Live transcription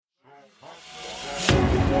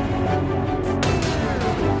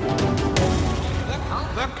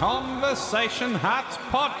Conversation Hat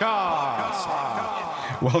Podcast.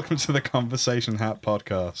 Welcome to the Conversation Hat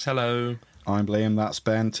Podcast. Hello. I'm Liam, that's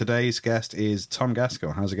Ben. Today's guest is Tom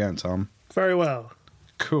Gaskell. How's it going, Tom? Very well.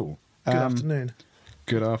 Cool. Good afternoon.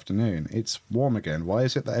 Good afternoon. It's warm again. Why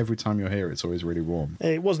is it that every time you're here it's always really warm?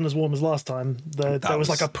 It wasn't as warm as last time. There was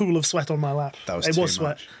like a pool of sweat on my lap. That was it too was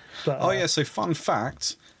sweat. much. But, Oh yeah, so fun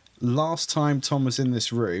fact, last time Tom was in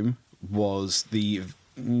this room was the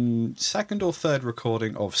second or third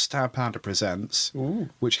recording of Stab Pounder Presents,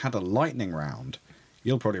 which had a lightning round.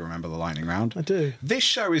 You'll probably remember the lightning round. I do. This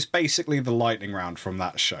show is basically the lightning round from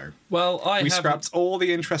that show. Well, We scrapped all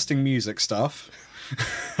the interesting music stuff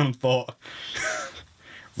and thought,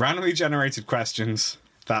 randomly generated questions,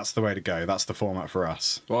 that's the way to go. That's the format for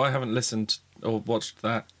us. Well, I haven't listened or watched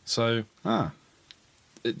that, so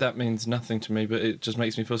that means nothing to me, but it just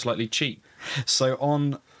makes me feel slightly cheap. So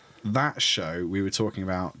on that show, we were talking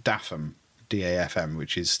about DAFM, D-A-F-M,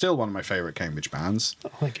 which is still one of my favourite Cambridge bands. Oh,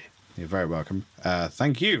 thank you. You're very welcome.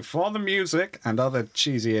 Thank you for the music and other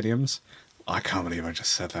cheesy idioms. I can't believe I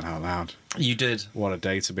just said that out loud. You did. What a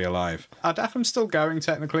day to be alive. Are DAFM still going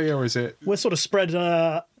technically, or is it... We're sort of spread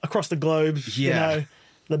across the globe. Yeah. You know,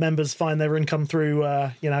 the members find their income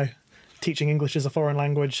through, teaching English as a foreign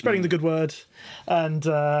language, spreading the good word. And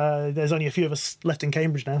there's only a few of us left in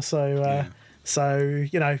Cambridge now, so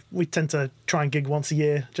we tend to try and gig once a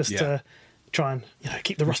year just to try and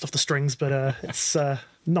keep the rust off the strings, but it's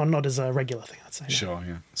not as a regular thing, I'd say. No. Sure,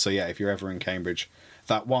 yeah. So yeah, if you're ever in Cambridge,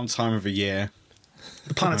 that one time of a year...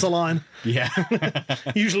 The planets align. Yeah.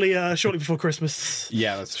 Usually shortly before Christmas.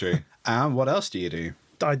 Yeah, that's true. And what else do you do?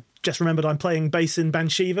 I just remembered I'm playing bass in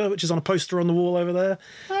Band Shiva, which is on a poster on the wall over there.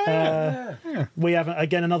 Yeah. We haven't,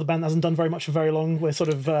 again, another band that hasn't done very much for very long. We're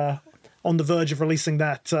sort of on the verge of releasing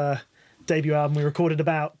that debut album we recorded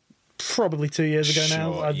about probably 2 years ago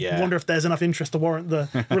now. I wonder if there's enough interest to warrant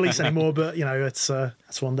the release anymore, but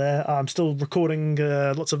it's one there. I'm still recording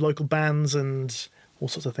lots of local bands and all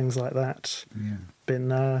sorts of things like that. Yeah.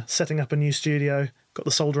 Been setting up a new studio, got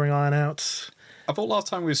the soldering iron out. I thought last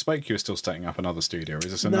time we spoke you were still setting up another studio. Is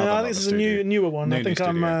this another? No, I think this is a newer one. I think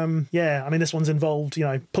studio. this one's involved,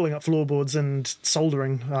 pulling up floorboards and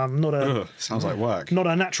soldering. Sounds like work. Not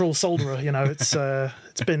a natural solderer,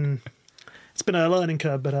 it's been a learning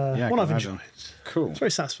curve, but one I've enjoyed. Cool. It's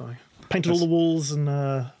very satisfying. Painted all the walls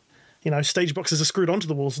and stage boxes are screwed onto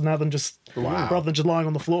the walls rather than just lying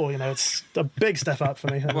on the floor. It's a big step up for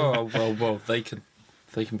me. Well, they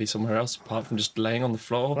can be somewhere else apart from just laying on the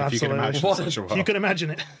floor. Well, if you can imagine such a world. If you can imagine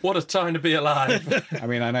it. What a time to be alive. I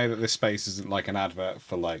mean, I know that this space isn't like an advert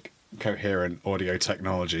for like coherent audio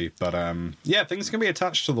technology, but things can be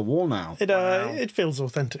attached to the wall now. It feels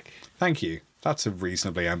authentic. Thank you. That's a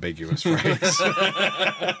reasonably ambiguous phrase.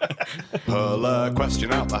 Pull a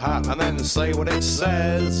question out the hat and then say what it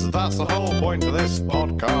says. That's the whole point of this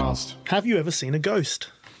podcast. Have you ever seen a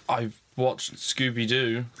ghost? I've watched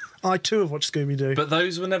Scooby-Doo. I too have watched Scooby-Doo. But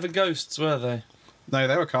those were never ghosts, were they? No,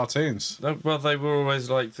 they were cartoons. Well, they were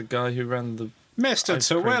always like the guy who ran the... Mr.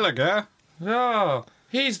 Terwilliger. Oh,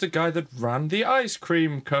 he's the guy that ran the ice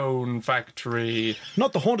cream cone factory.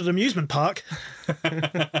 Not the haunted amusement park.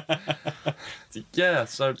 Yeah,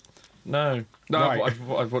 so... No, Right.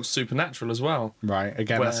 I've watched Supernatural as well. Right,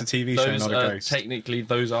 again, that's a TV show, not a ghost. Technically,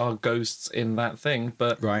 those are ghosts in that thing,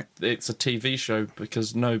 but Right. it's a TV show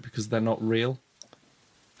because they're not real.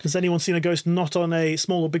 Has anyone seen a ghost not on a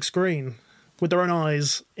small or big screen? With their own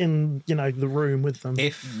eyes in, the room with them?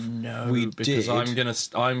 If We because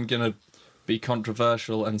I'm gonna be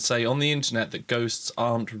controversial and say on the internet that ghosts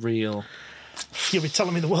aren't real. You'll be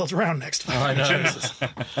telling me the world's round next time. I know. Jesus.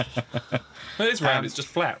 It's round, it's just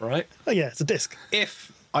flat, right? Oh, yeah, it's a disc.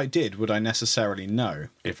 If I did, would I necessarily know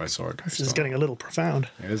if I saw a ghost? This is getting a little profound.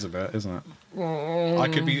 It is a bit, isn't it? I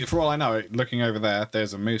could be, for all I know, looking over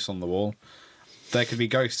there's a moose on the wall. There could be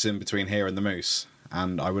ghosts in between here and the moose,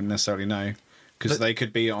 and I wouldn't necessarily know, because they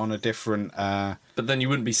could be on a different... But then you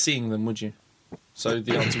wouldn't be seeing them, would you? So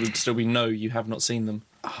the answer would still be no, you have not seen them.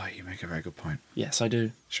 Oh, you make a very good point. Yes, I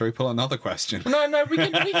do. Shall we pull another question? No, we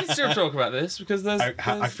can still talk about this, because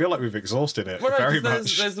I feel like we've exhausted it very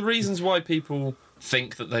much. There's the reasons why people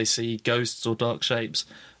think that they see ghosts or dark shapes.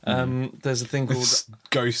 There's a thing called...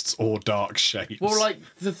 Ghosts or dark shapes. Well, like,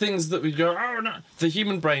 the things that we go, oh, no. The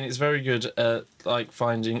human brain is very good at,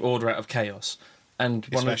 finding order out of chaos. And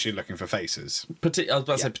especially looking for faces. I was about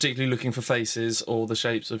to say, particularly looking for faces or the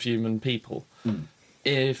shapes of human people.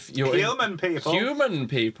 If you're human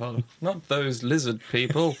people, not those lizard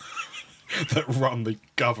people that run the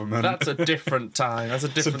government. That's a different time. That's a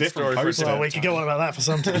different story. Well, we could go on about that for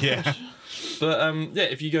some time. Yeah. But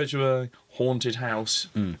if you go to a haunted house,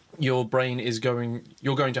 your brain is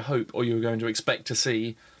you're going to hope or you're going to expect to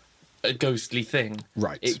see a ghostly thing.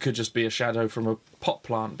 Right. It could just be a shadow from a pot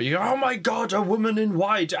plant, but you go, oh my God, a woman in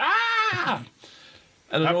white. Ah!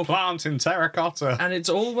 And a plant in terracotta. And it's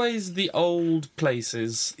always the old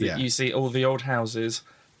places that you see, all the old houses,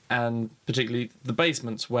 and particularly the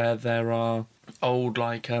basements where there are old,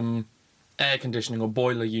 like, air conditioning or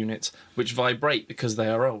boiler units which vibrate because they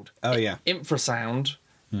are old. Oh, yeah. Infrasound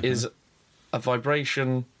is a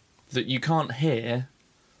vibration that you can't hear,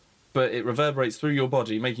 but it reverberates through your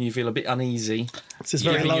body, making you feel a bit uneasy. It's this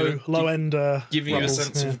very low-end... giving you a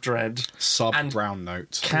sense of dread. Sub-brown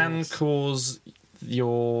note. Can cause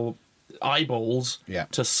your eyeballs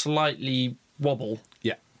to slightly wobble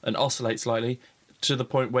and oscillate slightly to the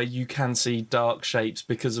point where you can see dark shapes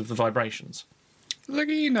because of the vibrations. Look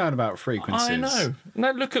at you knowing about frequencies. I know.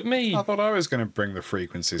 No, look at me. I thought I was going to bring the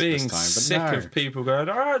frequencies Being this time, but sick of people going,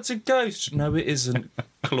 oh, it's a ghost. No, it isn't,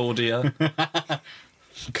 Claudia.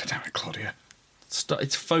 God damn it, Claudia. It's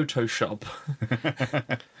Photoshop.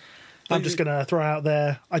 I'm just going to throw out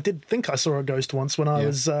there, I did think I saw a ghost once when I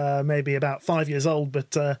was maybe about 5 years old,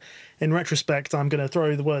 but in retrospect, I'm going to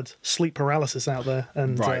throw the word sleep paralysis out there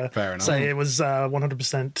and fair enough. say it was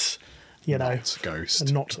 100%,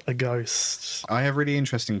 not a ghost. I have really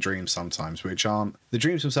interesting dreams sometimes, which aren't... The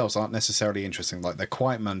dreams themselves aren't necessarily interesting. Like, they're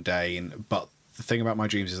quite mundane, but the thing about my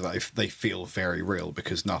dreams is that they feel very real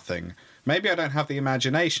because nothing... Maybe I don't have the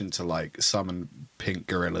imagination to, like, summon pink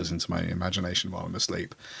gorillas into my imagination while I'm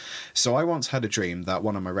asleep. So I once had a dream that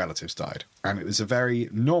one of my relatives died. And it was a very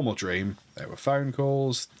normal dream. There were phone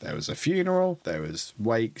calls, there was a funeral, there was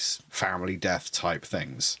wakes, family death type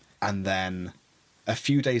things. And then a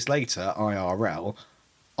few days later, IRL,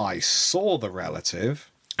 I saw the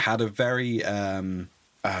relative, had a very...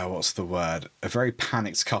 what's the word? A very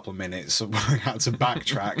panicked couple of minutes where I had to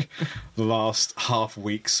backtrack the last half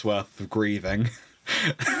week's worth of grieving.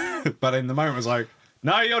 But in the moment, I was like,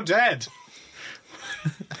 no, you're dead.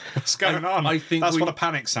 What's going on? I think that's what a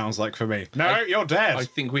panic sounds like for me. No, you're dead. I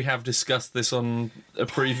think we have discussed this on a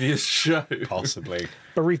previous show. Possibly.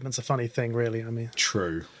 Bereavement's a funny thing, really. I mean,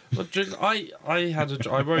 true. But I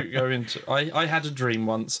won't go into. I had a dream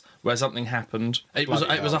once where something happened. It was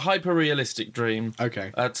a hyper realistic dream.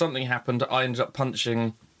 Okay. Something happened. I ended up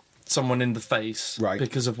punching someone in the face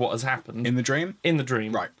because of what has happened in the dream. In the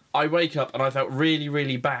dream, right. I wake up and I felt really,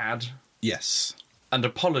 really bad. Yes. And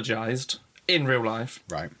apologised in real life.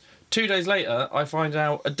 Right. 2 days later, I find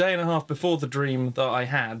out a day and a half before the dream that I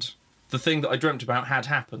had, the thing that I dreamt about had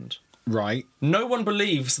happened. Right. No one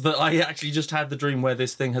believes that I actually just had the dream where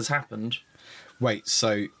this thing has happened. Wait,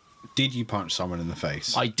 so did you punch someone in the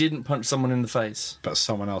face? I didn't punch someone in the face. But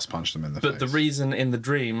someone else punched them in the face. But the reason in the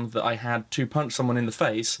dream that I had to punch someone in the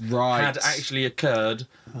face had actually occurred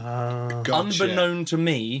unbeknown to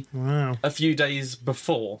me a few days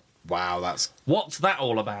before. Wow, that's... What's that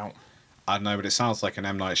all about? I don't know, but it sounds like an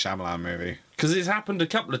M. Night Shyamalan movie. Because it's happened a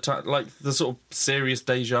couple of times, like the sort of serious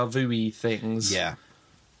deja vu-y things. Yeah.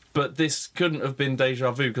 But this couldn't have been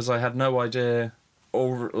deja vu because I had no idea.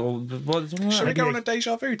 Should we go on a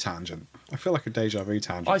deja vu tangent? I feel like a deja vu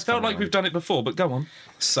tangent. I felt like we've done it before, but go on.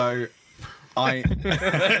 So, I...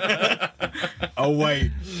 Oh,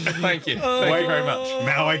 wait. Thank you. Thank you very much.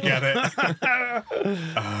 Now I get it.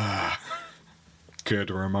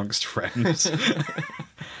 Good, we're amongst friends.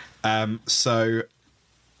 So,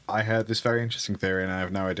 I heard this very interesting theory, and I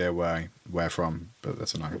have no idea where from, but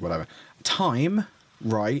that's whatever. Time,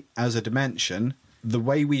 right, as a dimension, the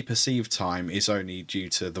way we perceive time is only due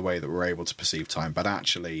to the way that we're able to perceive time, but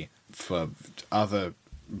actually, for other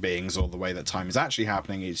beings, or the way that time is actually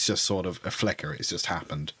happening, it's just sort of a flicker, it's just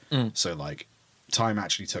happened. So, like, time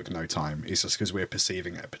actually took no time, it's just because we're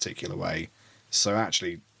perceiving it a particular way. So,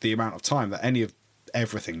 actually, the amount of time that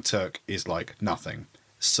everything took is like nothing.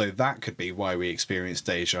 So that could be why we experience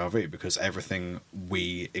deja vu, because everything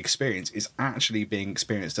we experience is actually being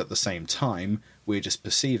experienced at the same time. We're just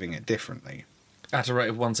perceiving it differently. At a rate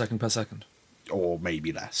of 1 second per second. Or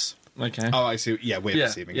maybe less. Okay. Oh, I see. Yeah, we're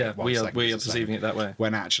perceiving it. We are perceiving it that way.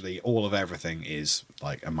 When actually all of everything is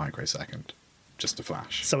like a microsecond. Just a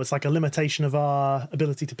flash. So it's like a limitation of our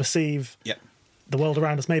ability to perceive the world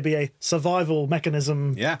around us. Maybe a survival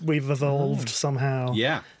mechanism we've evolved somehow.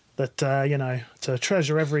 Yeah. That, to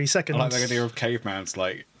treasure every second. I like the idea of caveman's,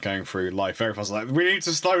 like, going through life. Everyone's like, we need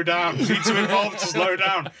to slow down. We need to evolve to slow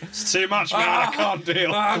down. It's too much, man. I can't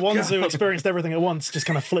deal. The ones who experienced everything at once just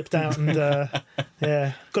kind of flipped out and, got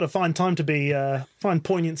to find time to find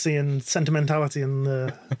poignancy and sentimentality in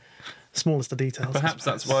the smallest of details. Perhaps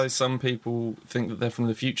that's why some people think that they're from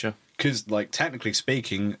the future. Because, like, technically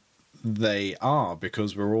speaking, they are,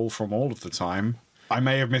 because we're all from all of the time. I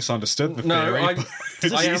may have misunderstood the No, theory.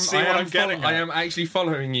 But I you am, see I what am I'm getting I at? am actually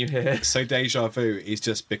following you here. So deja vu is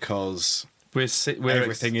just because We're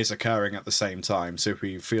everything is occurring at the same time. So if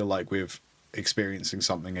we feel like we're experiencing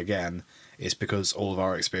something again, it's because all of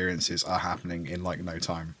our experiences are happening in like no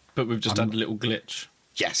time. but we've just had a little glitch.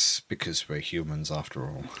 Yes, because we're humans after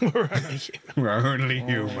all. We're only human. We're only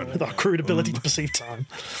human. With our crude ability to perceive time.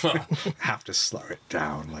 Have to slow it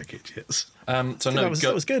down like idiots. So no, that was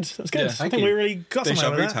good. That was good. Yeah, I thank think you. we really got Deja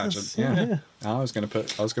somewhere vu with that. tangent. That's- Yeah. I was gonna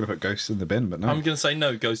put ghosts in the bin, but no. I'm going to say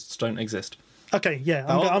no. Ghosts don't exist. Okay, yeah.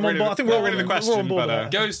 Oh, I'm on really board. I think we're all really the we're all question, on board but,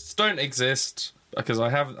 with that. Ghosts don't exist because I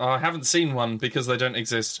haven't seen one because they don't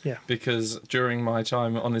exist. Yeah. Because during my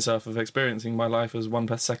time on this earth of experiencing my life as 1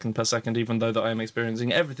 per second, even though that I am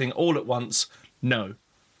experiencing everything all at once, no.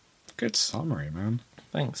 Good summary, man.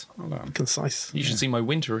 Thanks. Well done. Concise. You should see my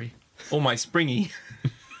wintry or my springy.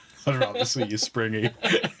 I'd rather see you springy.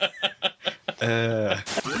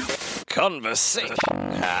 Conversation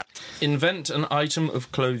hat. Invent an item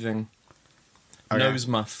of clothing. Okay. Nose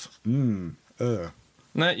muff. Ugh.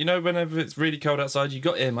 No, you know, whenever it's really cold outside, you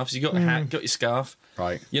got earmuffs, you got a hat, got your scarf.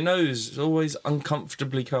 Right. Your nose is always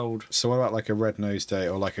uncomfortably cold. So what about like a red nose day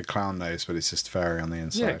or like a clown nose, but it's just furry on the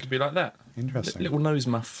inside? Yeah, it could be like that. Interesting. Little nose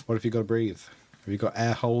muff. What if you got to breathe? Have you got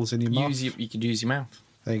air holes in your mouth? You could use your mouth.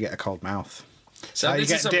 Then you get a cold mouth. So How you this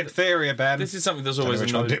get is something diphtheria, Ben? This is something that's Don't know always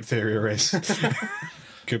which one annoyed. diphtheria is.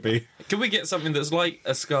 Could be. Can we get something that's like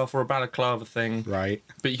a scarf or a balaclava thing, Right.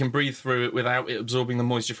 but you can breathe through it without it absorbing the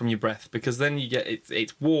moisture from your breath? Because then you get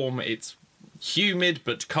it's warm, it's humid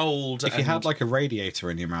but cold. If you had like a radiator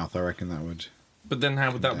in your mouth, I reckon that would. But then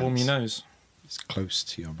how would that warm your nose? It's close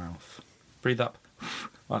to your mouth. Breathe up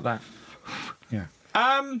like that. Yeah.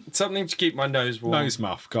 Something to keep my nose warm. Nose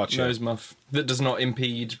muff. Gotcha. Nose muff that does not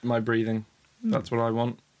impede my breathing. That's what I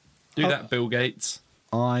want. Do that, Bill Gates.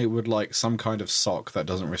 I would like some kind of sock that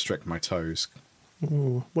doesn't restrict my toes.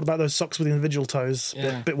 Ooh, what about those socks with individual toes?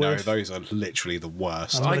 Yeah. Bit No, weird. those are literally the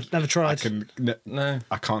worst. I've never tried. No.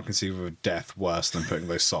 I can't conceive of a death worse than putting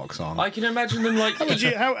those socks on. I can imagine them like Would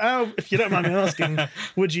you, how, if you don't mind me asking,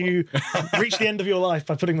 would you reach the end of your life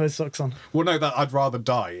by putting those socks on? Well, no, that I'd rather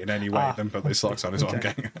die in any way than put those socks on. Is what I'm Okay.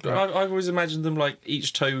 getting. At. I've always imagined them like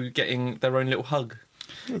each toe getting their own little hug.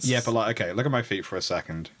 Yeah, but like, okay, look at my feet for a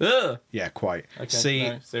second. Ugh. Yeah, quite. Okay, See,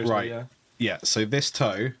 no, seriously, right? Yeah. So this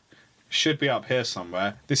toe should be up here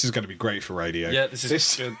somewhere. This is going to be great for radio. Yeah, this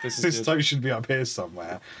is good. This is good. toe should be up here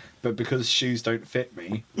somewhere, but because shoes don't fit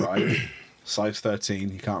me, right? Size 13,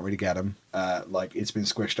 you can't really get them. Like it's been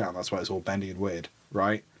squished down. That's why it's all bendy and weird,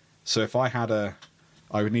 right? So if I had I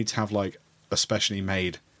would need to have like a specially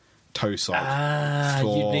made toe sock.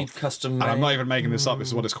 You'd need custom made. And I'm not even making this up. This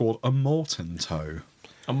is what it's called: a Morton toe.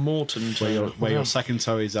 A Morton toe. Where your second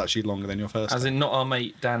toe is actually longer than your first. As toe. in not our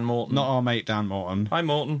mate Dan Morton. Not our mate Dan Morton. Hi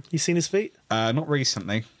Morton. You seen his feet? Not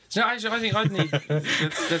recently. So actually, I think I'd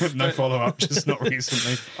need. No follow up, just not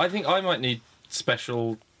recently. I think I might need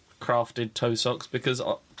special crafted toe socks because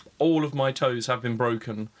all of my toes have been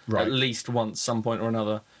broken Right. at least once, some point or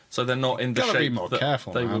another. So they're not in the Gotta shape. be more that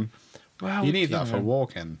careful, they man. Were. Well, You need that for know.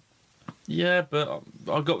 walking, Yeah, but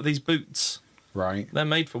I've got these boots. right? They're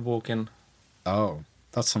made for walking, Oh,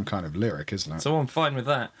 that's some kind of lyric, isn't it? so I'm fine with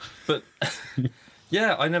that. But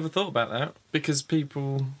yeah, I never thought about that because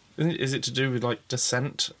people. Is it to do with like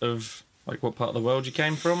descent of like what part of the world you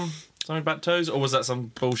came from? Something about toes, or was that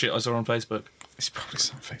some bullshit I saw on Facebook? It's probably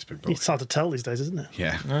some Facebook It's bullshit. hard to tell these days, isn't it?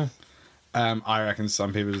 Yeah. Yeah. I reckon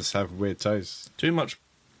some people just have weird toes. Too much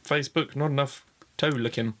Facebook, not enough toe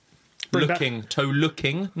licking. Bring back- Toe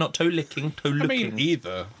looking, not toe licking, toe I looking. mean,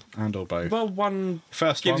 either and or both. Well, one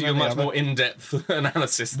First gives one, you a then the much other. more in-depth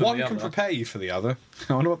analysis than One the can other. prepare you for the other.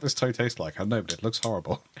 I wonder what this toe tastes like. I know, but it looks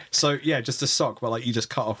horrible. So yeah, just a sock, but like you just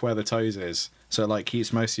cut off where the toes is, so it like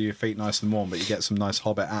keeps most of your feet nice and warm, but you get some nice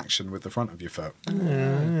hobbit action with the front of your foot.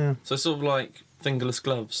 Yeah. So sort of like fingerless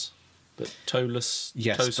gloves, but toeless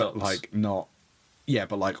Yes, toe but socks. like not. Yeah,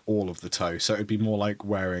 but like all of the toe, so it'd be more like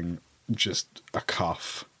wearing just a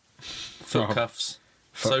cuff. foot cuffs.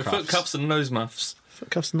 Foot Foot cuffs and nose muffs.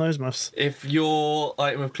 Foot cuffs and nose muffs. If your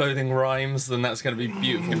item of clothing rhymes, then that's going to be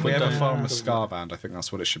beautiful. If we But ever don't- form a scar band, I think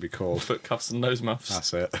that's what it should be called. foot cuffs and nose muffs.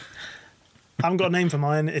 That's it. I haven't got a name for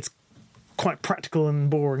mine. It's quite practical and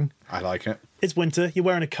boring. I like it. It's winter. You're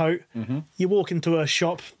wearing a coat. You walk into a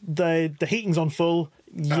shop. The heating's on full.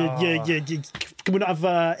 Can we not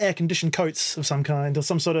have air conditioned coats of some kind or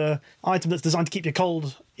some sort of item that's designed to keep you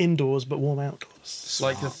cold indoors but warm outdoors?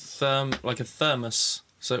 Like a thermos,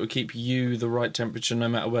 so it would keep you the right temperature no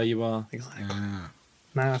matter where you are. Exactly.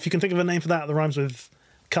 Now, if you can think of a name for that rhymes with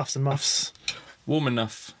cuffs and muffs, Warm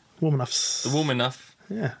enough. warm enoughs. The warm enough.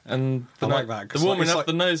 Yeah. And I like that, 'cause the warm it's enough, like-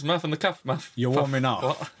 the nose muff, and the cuff muff. You're warm Puff. enough.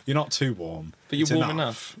 What? You're not too warm. But you're It's warm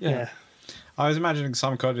enough. Yeah. I was imagining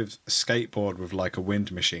some kind of skateboard with like a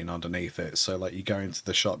wind machine underneath it. So like you go into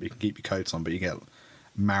the shop, you can keep your coat on, but you get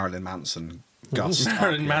Marilyn Manson gust.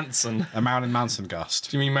 Marilyn Manson. A Marilyn Manson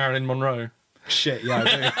gust. Do you mean Marilyn Monroe? Shit, yeah,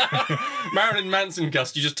 I do. Marilyn Manson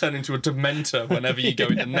gust, you just turn into a dementor whenever you go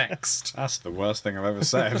into next. That's the worst thing I've ever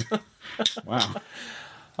said. Wow.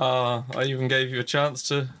 I even gave you a chance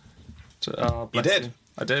to bless did. you.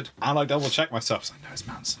 I did. And I double checked myself. So, no, it's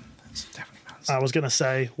Manson. It's definitely Manson. I was going to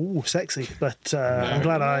say, ooh, sexy, but I'm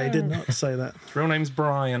glad I did not say that. His real name's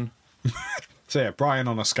Brian. So yeah, Brian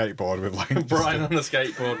on a skateboard with like Brian on a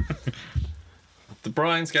skateboard. The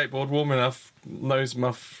Brian skateboard, warm enough, nose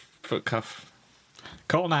muff, foot cuff.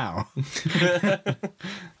 Call now.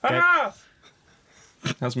 Ah!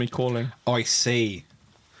 That's me calling. I see.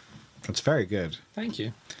 That's very good. Thank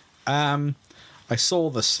you. I saw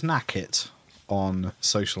the Snack It on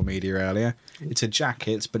social media earlier. It's a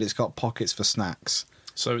jacket, but it's got pockets for snacks.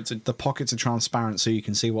 So The pockets are transparent, so you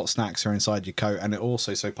can see what snacks are inside your coat, and it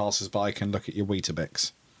also, so passers-by can look at your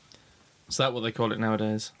Weetabix. is that what they call it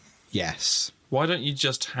nowadays? Yes. Why don't you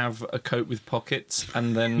just have a coat with pockets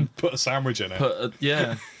and then Put a sandwich in it.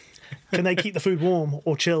 yeah? Can they keep the food warm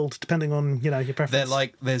or chilled, depending on, your preference?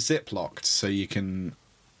 They're zip-locked, so you can...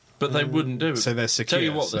 But they wouldn't do it. So they're secure. Tell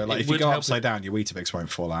you what, so like, it if you would go help upside down, your Weetabix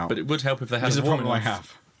won't fall out. But it would help if they had This is a the warm problem I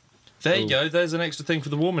enough. have. There you go. There's an extra thing for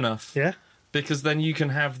the warm enough. Yeah? Because then you can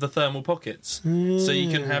have the thermal pockets. So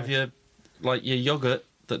you can have your yogurt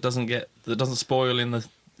that doesn't spoil in the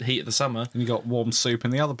heat of the summer. And you got warm soup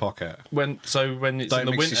in the other pocket. When it's Don't in the mix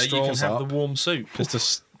your winter, you can straws have up. the warm soup.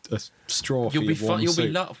 Just a straw for You'll be your warm You'll soup.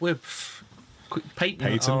 be loved with patent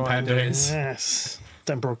Patent pending. Yes.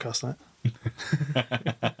 Don't broadcast that.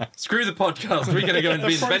 Screw the podcast. We're going to go and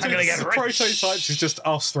be inventing. Prototypes is just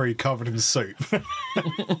us three covered in soup.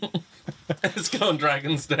 Let's go on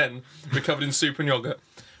Dragon's Den. We're covered in soup and yogurt.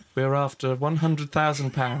 We're after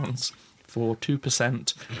 £100,000 for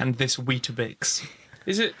 2% and this Weetabix.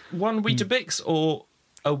 Is it one Weetabix or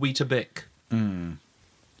a Weetabix?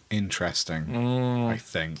 Interesting. I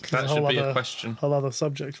think. That should be a question. Whole other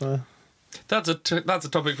subject there. That's a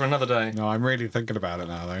topic for another day. No, I'm really thinking about it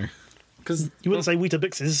now, though. Because You wouldn't say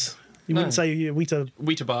Weetabixes. You wouldn't say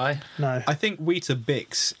Weetabuy. No. I think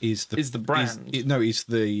Weetabix is Is the brand. Is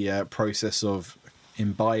the process of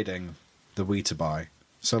imbibing the Weetabix.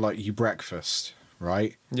 So, like, you breakfast,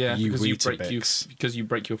 right? Yeah, you because you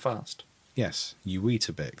break your fast. Yes, you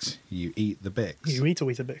Weetabix. You eat the Bix. You eat a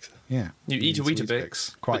Weetabix. Yeah. You eat a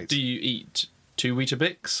Weetabix. Quite. But do you eat 2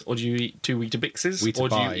 Weetabix, or do you eat 2 Weetabixes, or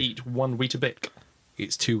do you Weetabuy. eat 1 Weetabix?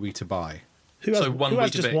 It's 2 Weetabix. Who has, So one who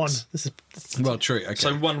has just Weetabix. one? This is Well, true. Okay.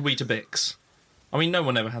 So 1 Weetabix. I mean, no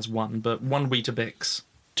one ever has 1, but 1 Weetabix,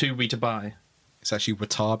 2 Weetabuy. it's actually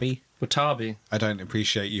Watabi. Watabi. I don't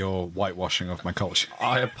appreciate your whitewashing of my culture.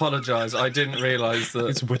 I apologise. I didn't realise that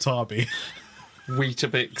It's Watabi.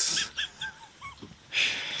 Weetabix.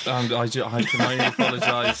 I can only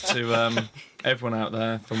apologise to everyone out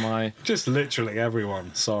there for my Just literally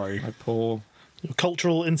everyone. Sorry. poor.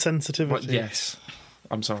 cultural insensitivity. What, yes,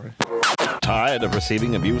 I'm sorry. Tired of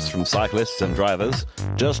receiving abuse from cyclists and drivers?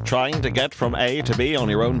 Just trying to get from A to B on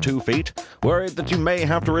your own 2 feet? Worried that you may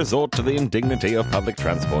have to resort to the indignity of public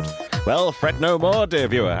transport? Well, fret no more, dear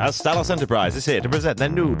viewer, as Stalos Enterprise is here to present their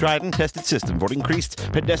new tried and tested system for increased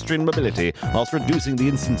pedestrian mobility whilst reducing the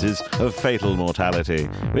instances of fatal mortality.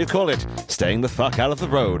 We call it Staying the Fuck Out of the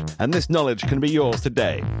Road, and this knowledge can be yours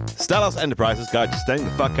today. Stalos Enterprise's Guide to Staying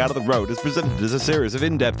the Fuck Out of the Road is presented as a series of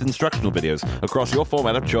in-depth instructional videos across your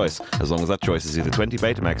format of choice, as long as that choice is either 20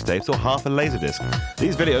 Betamax tapes or half a Laserdisc.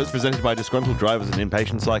 These videos, presented by disgruntled drivers and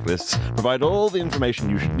impatient cyclists, provide all the information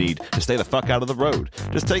you should need to stay the fuck out of the road.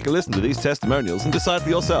 Just take a listen to these testimonials and decide for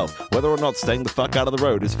yourself whether or not staying the fuck out of the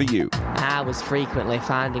road is for you. I was frequently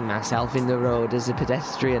finding myself in the road as a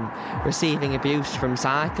pedestrian, receiving abuse from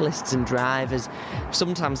cyclists and drivers,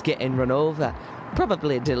 sometimes getting run over,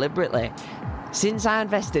 probably deliberately. Since I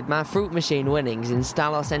invested my fruit machine winnings in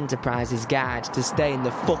Stalos Enterprise's guide to staying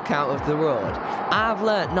the fuck out of the road, I've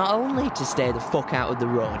learnt not only to stay the fuck out of the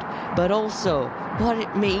road, but also what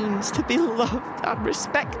it means to be loved and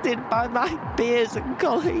respected by my peers and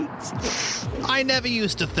colleagues. I never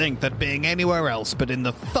used to think that being anywhere else but in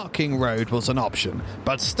the fucking road was an option,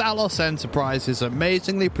 but Stalos Enterprise's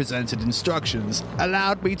amazingly presented instructions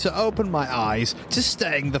allowed me to open my eyes to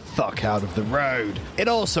staying the fuck out of the road. It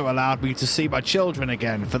also allowed me to see my children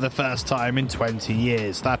again for the first time in 20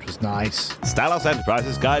 years. That was nice. Stalos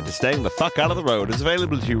Enterprise's Guide to Staying the Fuck Out of the Road is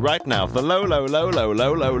available to you right now for the low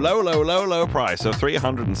price price of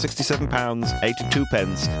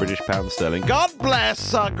 £367.82 British pounds sterling. God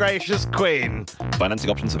bless our gracious Queen! Financing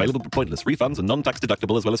options available but pointless. Refunds are non-tax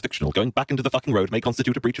deductible as well as fictional. Going back into the fucking road may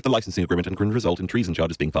constitute a breach of the licensing agreement and can result in treason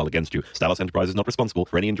charges being filed against you. Stalos Enterprise is not responsible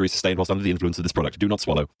for any injuries sustained whilst under the influence of this product. Do not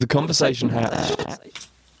swallow. The conversation has...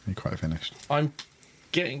 You're quite finished. I'm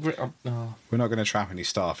getting... Oh. We're not going to trap any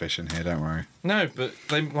starfish in here, don't worry. No, but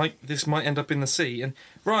this might end up in the sea. And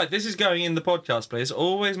right, this is going in the podcast, please.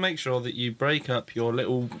 Always make sure that you break up your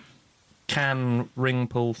little can ring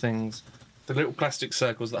pull things. The little plastic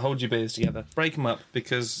circles that hold your beers together. Break them up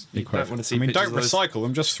because you don't want to see pictures don't of those. recycle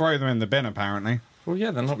them, just throw them in the bin, apparently. Well, yeah,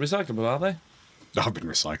 they're not recyclable, are they? I've been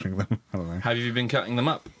recycling them. I don't know. Have you been cutting them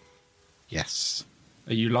up? Yes.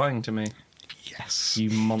 Are you lying to me? Yes. You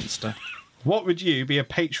monster. What would you be a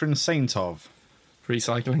patron saint of?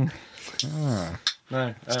 Recycling?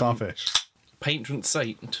 No. Starfish. Patron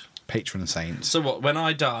saint. Patron saint. So what, when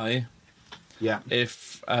I die, Yeah.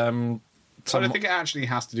 if... I don't think it actually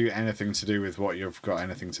has to do anything to do with what you've got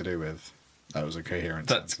anything to do with. That was a coherent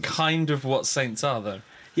That's sentence. kind of what saints are, though.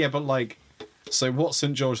 Yeah, but like... So what's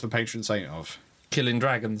St. George the patron saint of? Killing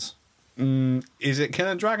dragons. Is it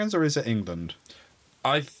killing dragons or is it England?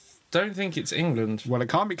 I don't think it's England. Well, it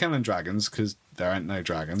can't be killing dragons because there ain't no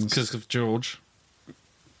dragons. Because of George.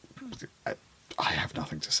 I have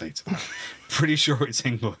nothing to say to that. Pretty sure it's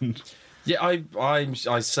England. Yeah, I'm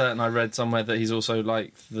certain I read somewhere that he's also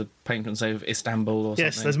like the patron saint of Istanbul or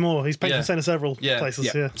Yes, something. there's more. He's patron Yeah. saint of several Yeah. places.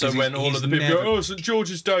 Yeah. Yeah. So He's- when all he's of the people never- go, oh, St.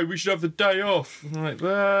 George's Day, we should have the day off.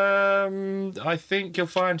 I'm like, I think you'll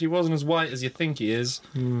find he wasn't as white as you think he is.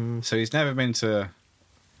 So he's never been to...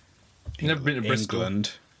 Never been to Bristol.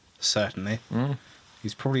 England, certainly.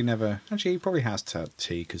 He's probably never... Actually, he probably has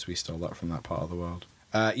tea because we stole that from that part of the world.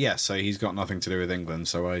 Yeah, so he's got nothing to do with England,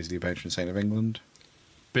 so why is he the patron saint of England?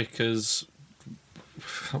 Because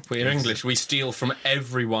we're English. We steal from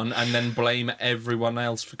everyone and then blame everyone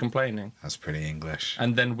else for complaining. That's pretty English.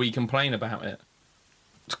 And then we complain about it.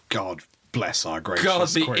 God bless our gracious God,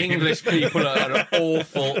 the Queen. English people are an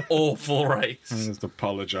awful, awful race. Just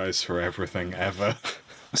apologise for everything ever.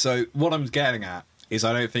 So what I'm getting at is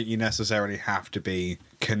I don't think you necessarily have to be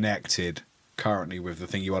connected currently with the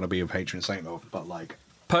thing you want to be a patron saint of, but like...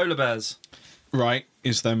 Polar bears. Right,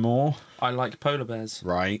 is there more? I like polar bears.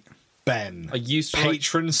 Right. Ben. I used to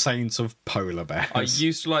patron saint of polar bears. I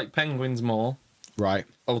used to like penguins more. Right.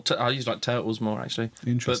 I used to like turtles more, actually.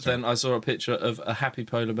 Interesting. But then I saw a picture of a happy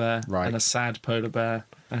polar bear and a sad polar bear,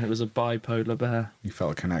 and it was a bipolar bear. You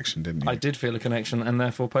felt a connection, didn't you? I did feel a connection, and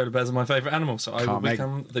therefore polar bears are my favourite animal, so I will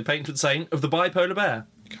become the patron saint of the bipolar bear.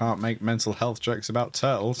 Can't make mental health jokes about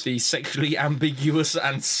turtles. The sexually ambiguous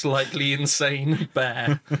and slightly insane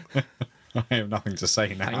bear. I have nothing to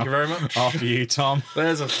say now. Thank you very much. After you, Tom.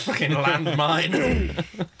 There's a fucking landmine.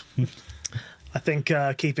 I think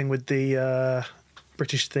keeping with the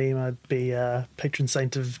British theme, I'd be patron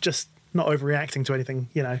saint of just not overreacting to anything.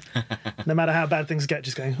 You know, no matter how bad things get,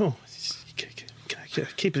 just going, oh,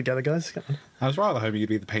 keep it together, guys. Come on. I was rather hoping you'd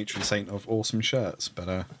be the patron saint of awesome shirts,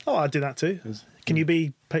 but Oh, I'd do that too. Can you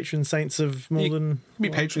be patron saints of more than... be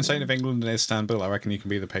patron saint of England and Istanbul. I reckon you can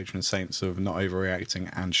be the patron saints of not overreacting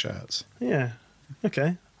and shirts. Yeah.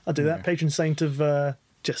 Okay. I'll do that. Patron saint of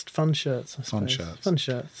just fun shirts. I Fun suppose. shirts. Fun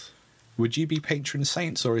shirts. Would you be patron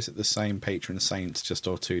saints, or is it the same patron saints, just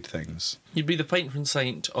or two things? You'd be the patron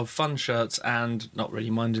saint of fun shirts and not really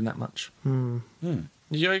minding that much.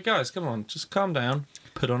 You guys, come on, just calm down.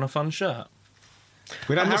 Put on a fun shirt.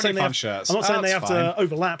 We don't I'm not have saying any they fun have- shirts. I'm not saying they have That's fine. to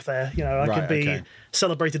overlap there. You know, I Right, could be okay.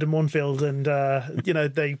 celebrated in one field and, you know,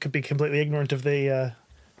 they could be completely ignorant of the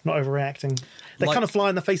not overreacting. They Like- kind of fly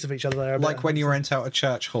in the face of each other there. a Like bit. when you rent out a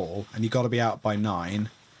church hall and you got to be out by 9,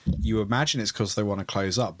 you imagine it's because they want to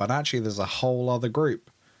close up, but actually there's a whole other group,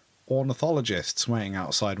 ornithologists, waiting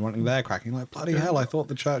outside wanting their cracking. Like, bloody hell, I thought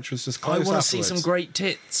the church was just I closed. want to see afterwards. some great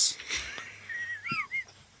tits.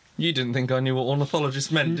 You didn't think I knew what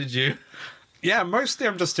ornithologist meant, did you? Yeah, mostly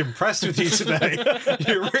I'm just impressed with you today.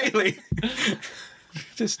 You really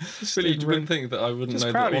just Really, you wouldn't think that I wouldn't Just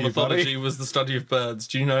know proud that of you, buddy. ornithology was the study of birds.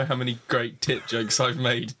 Do you know how many great tit jokes I've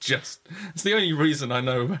made? It's the only reason I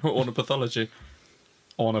know about ornithology.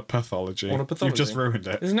 ornithology. Ornithology. You've just ruined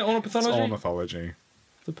it. Isn't it It's ornithology? ornithology.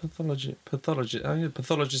 The pathology. Oh, yeah,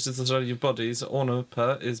 pathologist is the study of bodies.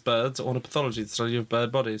 Ornith is birds. Ornithology is the study of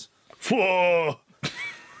bird bodies. Whoa!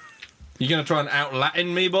 You gonna try and out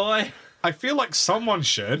Latin me, boy? I feel like someone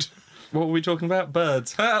should. What were we talking about?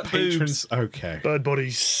 Birds. Ha, boobs. Patrons. Okay. Bird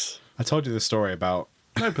bodies. I told you the story about.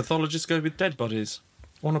 No, pathologists go with dead bodies.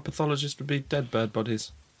 Ornithologist would be dead bird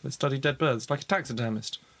bodies. They study dead birds, like a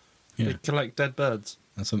taxidermist. Yeah. They collect dead birds.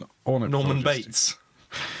 That's an ornithologist. Norman Bates.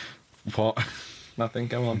 What? Nothing.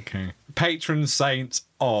 Go on. Okay. Patron saint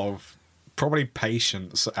of probably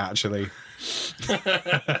patience, actually.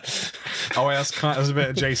 Oh, wait, that's a bit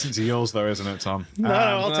adjacent to yours, though, isn't it, Tom? No,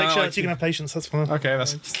 I'll take no, shirts. You can have patience. That's fine. Okay,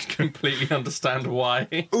 that's Completely understand why.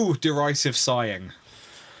 ooh, derisive sighing.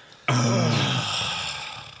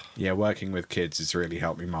 Yeah, working with kids has really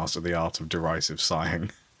helped me master the art of derisive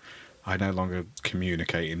sighing. I no longer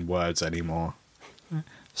communicate in words anymore.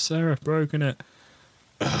 Sarah, broken it.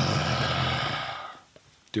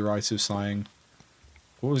 Derisive sighing.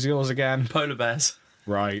 What was yours again? Polar bears.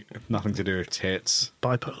 Right, nothing to do with tits.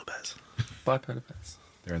 Bipolar bears. Bipolar bears.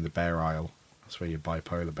 They're in the bear aisle. That's where you buy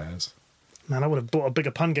polar bears. Man, I would have bought a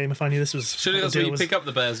bigger pun game if I knew this was. Surely what that's the where deal you was. pick up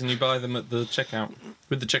the bears and you buy them at the checkout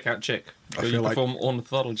with the checkout chick. I Where you feel like- perform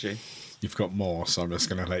ornithology. You've got more, so I'm just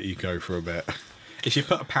going to let you go for a bit. If you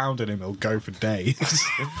put a pound in him, he'll go for days.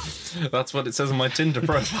 That's what it says on my Tinder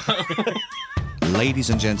profile. Ladies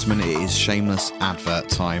and gentlemen, it is shameless advert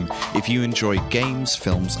time. If you enjoy games,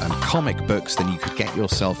 films, and comic books, then you could get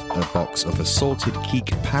yourself a box of assorted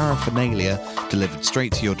geek paraphernalia delivered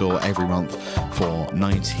straight to your door every month for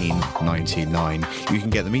 $19.99. You can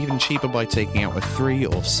get them even cheaper by taking out a 3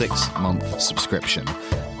 or 6 month subscription.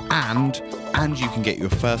 And you can get your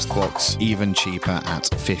first box even cheaper at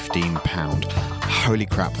 £15. Holy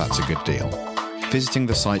crap, that's a good deal. Visiting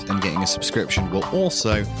the site and getting a subscription will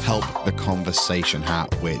also help the Conversation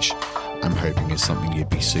Hat, which I'm hoping is something you'd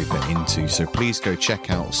be super into. So please go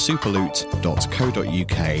check out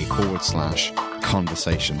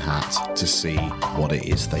superloot.co.uk/Conversation Hat to see what it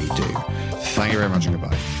is they do. Thank you very much and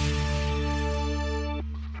goodbye.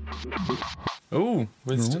 Oh,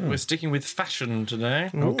 we're sticking with fashion today.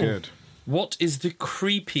 Oh, good. What is the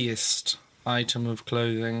creepiest item of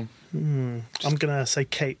clothing? I'm gonna say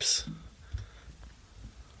capes.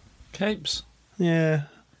 Capes. Yeah,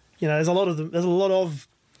 you know, there's a lot of them. There's a lot of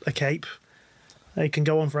a cape. They can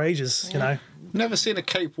go on for ages. You know. Never seen a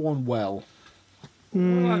cape worn well.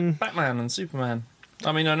 Like Batman and Superman.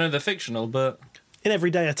 I mean, I know they're fictional, but In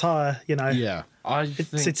everyday attire, you know. Yeah. I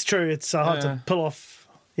think It's true. It's hard Yeah. to pull off,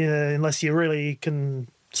 unless you really can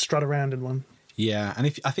strut around in one. Yeah, and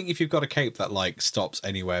I think if you've got a cape that like stops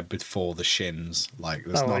anywhere before the shins, like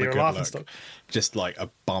that's Oh, not a you're good a laughing look. stock. Just like a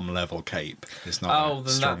bum level cape. It's not Oh, a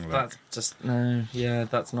then strong look. that's just no. Yeah,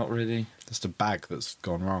 that's not really. Just a bag that's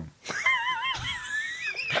gone wrong.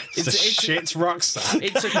 It's, It's- a it's- shit rucksack.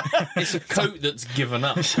 It's a coat that's given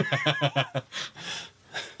up.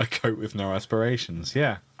 A coat with no aspirations.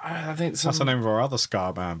 Yeah, I think that's the name of our other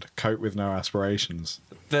ska band. Coat with no aspirations.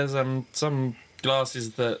 there's some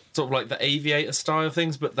glasses that sort of like the aviator style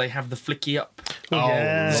things, but they have the flicky up,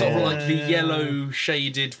 Yeah. sort of like the yellow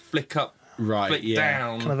shaded flick up, Right. flick yeah.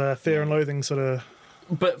 down. Kind of a fear and loathing sort of.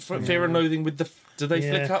 But for Fear and Loathing with the do they Yeah.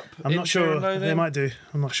 flick up? I'm in not Fear sure. and Loathing? They might do.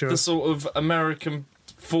 I'm not sure. The sort of American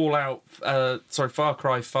Fallout, Far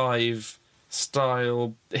Cry 5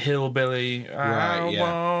 style hillbilly. Right, I yeah.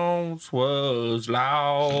 once was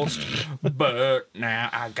lost, but now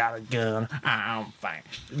I got a gun. I'm fine.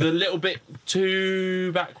 The little bit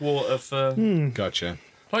too backwater for. Gotcha.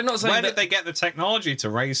 Like not saying Where that, did they get the technology to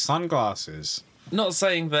raise sunglasses? not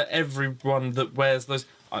saying that everyone that wears those.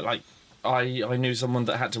 I knew someone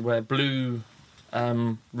that had to wear blue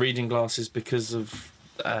reading glasses because of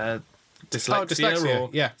dyslexia, or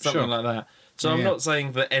yeah, something sure. like that. So I'm Yeah. not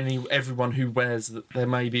saying that everyone who wears that there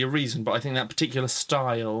may be a reason, but I think that particular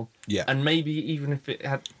style, Yeah. and maybe even if it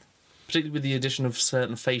had, particularly with the addition of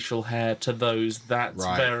certain facial hair to those, that's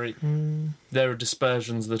Right. very. There are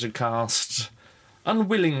dispersions that are cast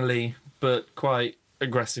unwillingly, but quite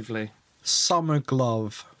aggressively. Summer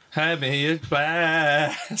glove. Hand me your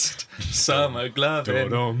best summer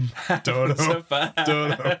gloving. So fast.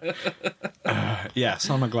 Yeah,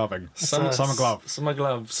 summer gloving. Summer- Summer glove. Summer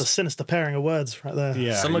gloves. It's a sinister pairing of words right there.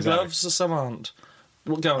 Yeah, Summer exactly. gloves or some aren't?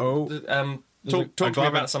 Well, go on. Talk a to me glove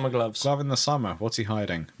about in- summer gloves. Glove in the summer. What's he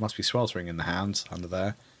hiding? Must be sweltering in the hands under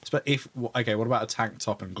there. What about a tank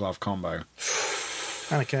top and glove combo?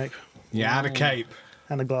 And a cape. Yeah, and a cape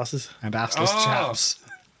And the glasses. and assless Oh. chaps.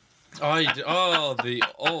 With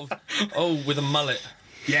a mullet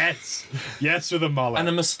Yes, with a mullet and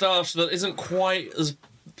a moustache that isn't quite as.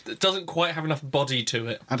 It doesn't quite have enough body to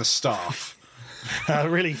it. and a staff.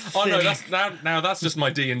 Really Oh no, thin- that's now that's just my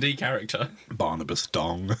D&D character. Barnabas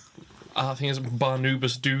Dong. I think it's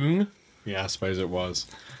Barnabas Doong. Yeah, I suppose it was.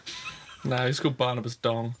 No, he's called Barnabas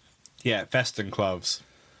Dong. Yeah, vest and gloves.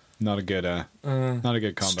 Not a good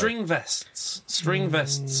combo. String vests. String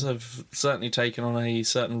vests have certainly taken on a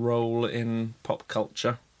certain role in pop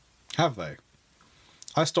culture. Have they?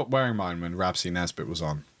 I stopped wearing mine when Rabsy Nesbitt was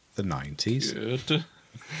on. The 90s. Good.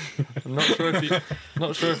 I'm not sure if you.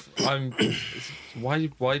 Not sure if I'm.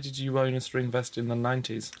 Why did you own a string vest in the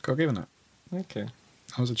 90s? Got given it. Okay,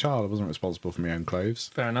 I was a child. I wasn't responsible for my own clothes.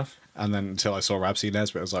 fair enough. And then until I saw Rabsy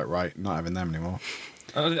Nesbitt, I was like, right, not having them anymore.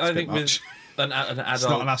 I think with much. an It's not an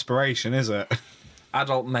adult aspiration, is it?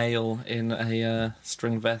 adult male in a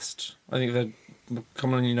string vest, I think they're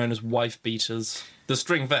commonly known as wife beaters. The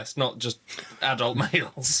string vest, not just adult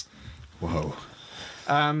males. Whoa.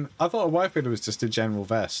 I thought a wife beater was just a general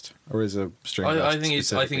vest, or is a string vest? I think it's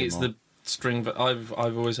specifically more? the string. I've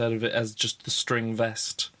always heard of it as just the string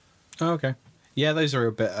vest. Oh, okay. Yeah, those are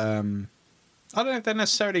a bit. I don't know if they're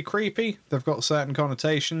necessarily creepy. They've got certain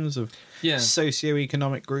connotations of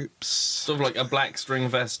socio-economic groups. Sort of like a black string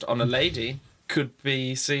vest on a lady could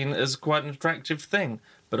be seen as quite an attractive thing,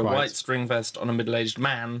 but a Right. white string vest on a middle-aged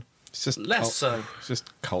man, It's just less so. It's just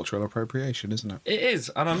cultural appropriation, isn't it? It is,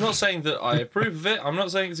 and I'm not saying that I approve of it. I'm not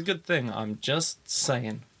saying it's a good thing. I'm just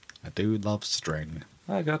saying. I do love string.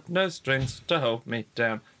 I got no strings to hold me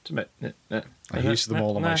down. I use them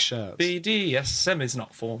all on my shirts. BDSM is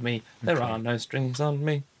not for me. There are no strings on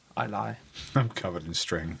me. I lie. I'm covered in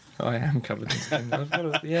string. I am covered in strings. I've got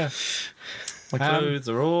it, yeah. My clothes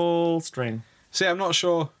are all string. See, I'm not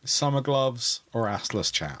sure summer gloves or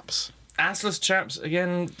assless chaps. Assless chaps,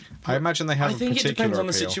 again, I imagine they have I think a it particular depends on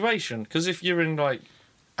the appeal. situation. Because if you're in, like,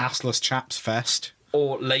 Assless chaps fest.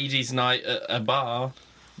 or ladies' night at a bar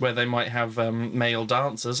where they might have male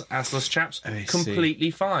dancers, assless chaps, I see.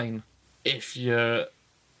 completely fine. If you're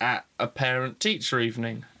at a parent-teacher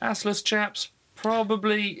evening, assless chaps,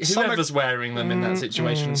 probably whoever's wearing them in that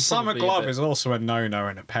situation. is Summer probably a glove bit- is also a no-no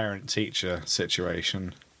in a parent-teacher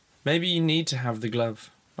situation. Maybe you need to have the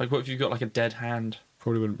glove. Like, what if you've got, like, a dead hand?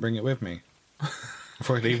 Probably wouldn't bring it with me.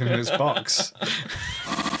 Probably leave it in its box.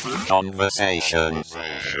 Conversation.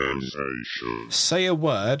 Say a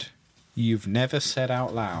word you've never said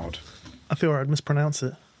out loud. I feel I'd mispronounce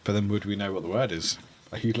it. But then would we know what the word is?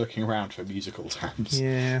 Are you looking around for musical terms?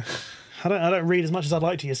 Yeah. I don't read as much as I'd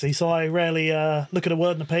like to, you see, so I rarely look at a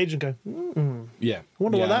word on a page and go, Yeah. I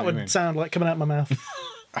wonder Yeah, what that I would mean- sound like coming out of my mouth.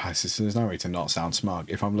 There's no way to not sound smug.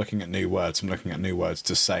 If I'm looking at new words, I'm looking at new words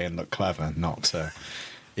to say and look clever, not to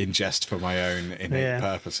ingest for my own innate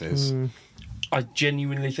purposes. I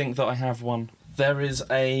genuinely think that I have one. There is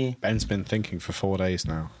a... Ben's been thinking for 4 days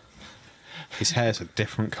now. His hair's a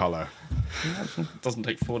different colour. It doesn't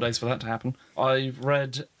take 4 days for that to happen. I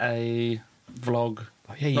read a vlog.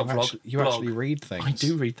 Oh, yeah, Not vlog, you blog. actually read things. I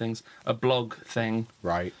do read things. A blog thing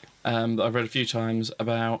Right. that I've read a few times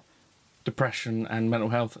about depression and mental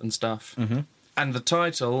health and stuff. Mm-hmm. And the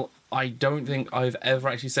title, I don't think I've ever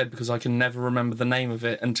actually said because I can never remember the name of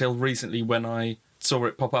it until recently when I saw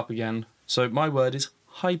it pop up again. So my word is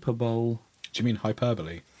hyperbole. Do you mean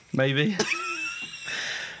hyperbole? Maybe.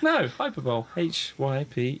 No, hyperbole.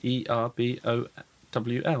 Hyperbowl.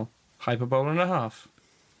 Hyperbole and a half.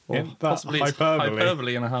 Or Isn't that possibly it's hyperbole?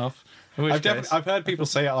 hyperbole and a half. In which case, I've heard people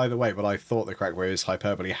say it either way, but I thought the correct word is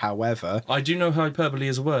hyperbole. However, I do know hyperbole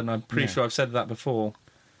is a word, and I'm pretty Yeah. sure I've said that before.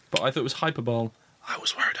 But I thought it was hyperbole. I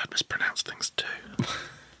was worried I'd mispronounce things too.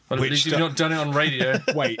 Well, at Which least you've not done it on radio.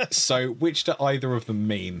 wait, so which do either of them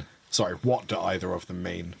mean? Sorry, what do either of them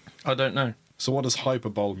mean? I don't know. So what does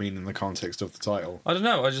hyperbole mean in the context of the title? I don't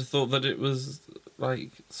know. I just thought that it was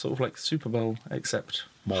like sort of like Super Bowl, except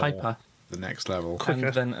More hyper, the next level. Quicker.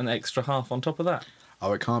 and then an extra half on top of that.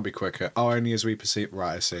 Oh, it can't be quicker. Oh, only as we perceive.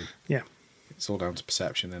 Right, I see. Yeah. It's all down to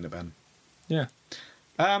perception, isn't it, Ben? Yeah,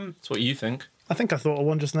 that's what you think. I think I thought of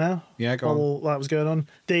one just now. Yeah, go on. While that was going on.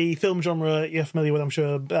 The film genre you're familiar with, I'm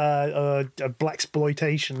sure,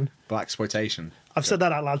 blaxploitation. Blaxploitation. I've said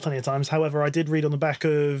that out loud plenty of times. However, I did read on the back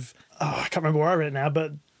of, I can't remember where I read it now,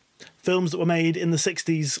 but films that were made in the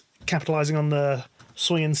 60s, capitalising on the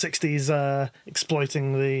swinging 60s,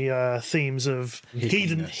 exploiting the themes of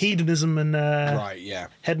Hedonness. hedonism and Right, yeah.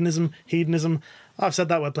 hedonism. I've said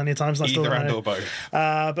that word plenty of times. And I still Either don't and know. or both.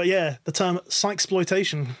 But yeah, the term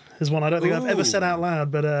psychsploitation is one I don't think I've ever said out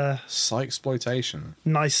loud, but Psychsploitation.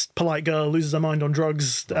 nice, polite girl loses her mind on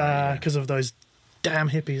drugs Right, because of those damn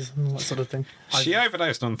hippies and all that sort of thing. She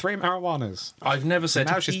overdosed on 3 marijuanas. I've never said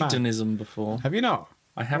now she's mad. hedonism before, Have you not?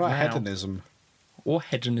 I have What about now. hedonism? or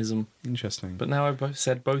hedonism. Interesting. But now I've both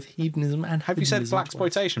said both hedonism and Have you said hedonism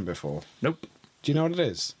twice. blaxploitation before? Nope. Do you know what it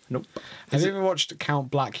is? Nope. Have you ever watched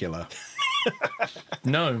Count Blackula?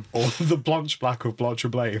 No. Or The Blanche Black of Blanche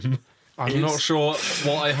Blame? I'm not sure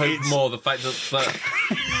what I hope more, the fact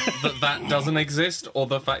that doesn't exist or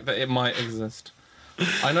the fact that it might exist.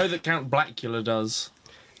 I know that Count Blackula does.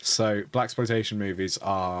 So, blaxploitation movies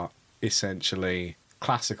are essentially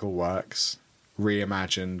classical works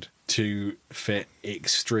reimagined to fit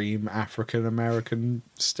extreme African American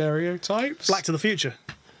stereotypes. Black to the Future.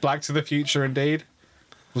 Black to the Future, indeed.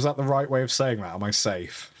 Was that the right way of saying that? Am I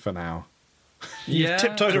safe for now? Yeah,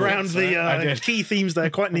 Tiptoed around I the did. key themes there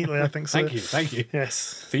quite neatly, I think. So. Thank you.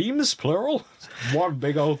 Yes. Themes, plural? One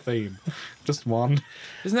big old theme. Just one.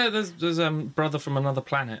 Isn't there? There's Brother from Another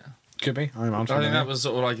Planet. Could be. I'm I think that was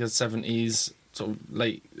sort of like a 70s, sort of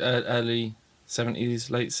early 70s,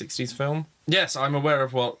 late 60s film. Yes, I'm aware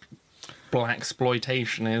of what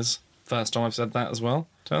blaxploitation is. First time I've said that as well.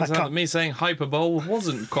 Turns out that me saying hyperbole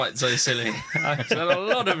wasn't quite so silly. I said a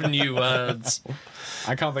lot of new words.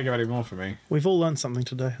 I can't think of any more for me. We've all learned something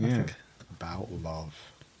today, I think. About love.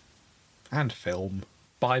 And film.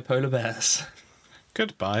 Bipolar bears.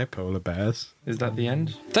 Goodbye, polar bears. Is that the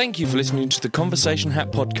end? Thank you for listening to the Conversation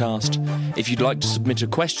Hat podcast. If you'd like to submit a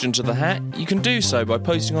question to the Hat, you can do so by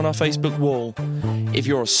posting on our Facebook wall. If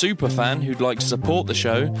you're a super fan who'd like to support the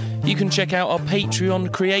show, you can check out our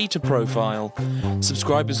Patreon creator profile.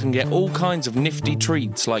 Subscribers can get all kinds of nifty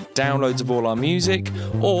treats like downloads of all our music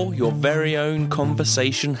or your very own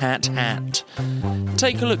Conversation Hat hat.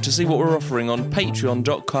 Take a look to see what we're offering on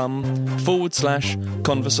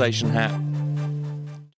patreon.com/Conversation Hat.